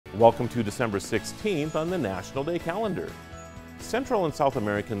Welcome to December 16th on the National Day calendar. Central and South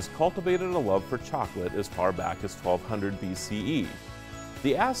Americans cultivated a love for chocolate as far back as 1200 BCE.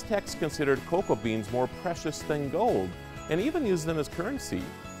 The Aztecs considered cocoa beans more precious than gold and even used them as currency.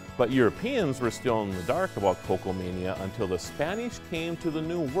 But Europeans were still in the dark about cocoa mania until the Spanish came to the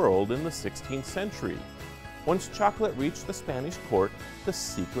New World in the 16th century. Once chocolate reached the Spanish court, the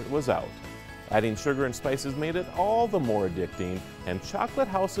secret was out. Adding sugar and spices made it all the more addicting, and chocolate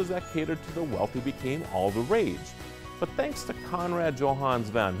houses that catered to the wealthy became all the rage. But thanks to Conrad Johannes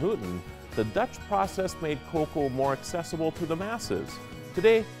van Houten, the Dutch process made cocoa more accessible to the masses.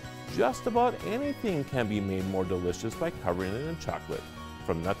 Today, just about anything can be made more delicious by covering it in chocolate,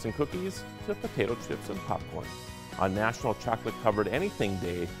 from nuts and cookies to potato chips and popcorn. On National Chocolate Covered Anything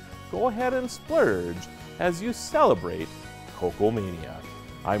Day, go ahead and splurge as you celebrate Cocoa Mania.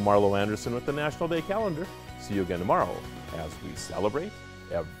 I'm Marlo Anderson with the National Day Calendar. See you again tomorrow as we celebrate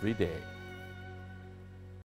every day.